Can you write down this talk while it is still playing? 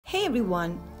Hey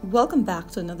everyone, welcome back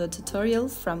to another tutorial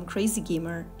from Crazy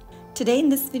Gamer. Today in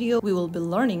this video we will be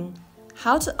learning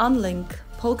how to unlink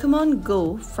Pokémon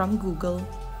GO from Google.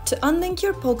 To unlink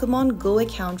your Pokémon GO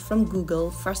account from Google,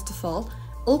 first of all,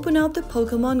 open up the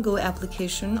Pokémon GO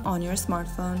application on your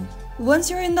smartphone. Once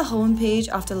you're in the home page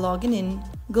after logging in,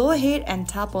 go ahead and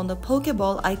tap on the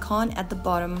Pokeball icon at the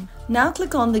bottom. Now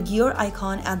click on the gear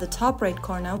icon at the top right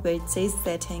corner where it says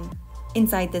Setting.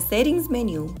 Inside the Settings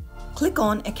menu, click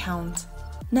on Account.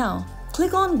 Now,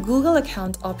 click on Google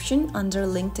Account option under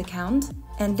Linked Account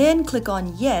and then click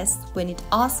on Yes when it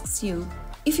asks you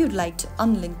if you'd like to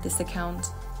unlink this account.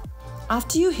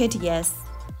 After you hit Yes,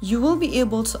 you will be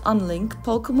able to unlink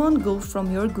Pokémon GO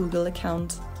from your Google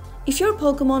account. If your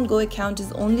Pokémon GO account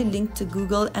is only linked to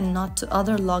Google and not to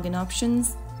other login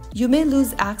options, you may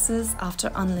lose access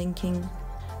after unlinking.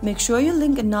 Make sure you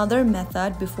link another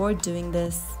method before doing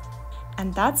this.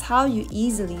 And that's how you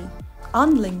easily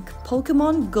unlink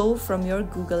Pokémon GO from your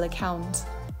Google account.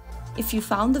 If you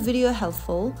found the video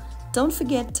helpful, don't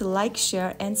forget to like,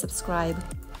 share and subscribe.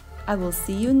 I will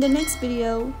see you in the next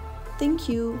video. Thank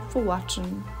you for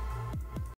watching.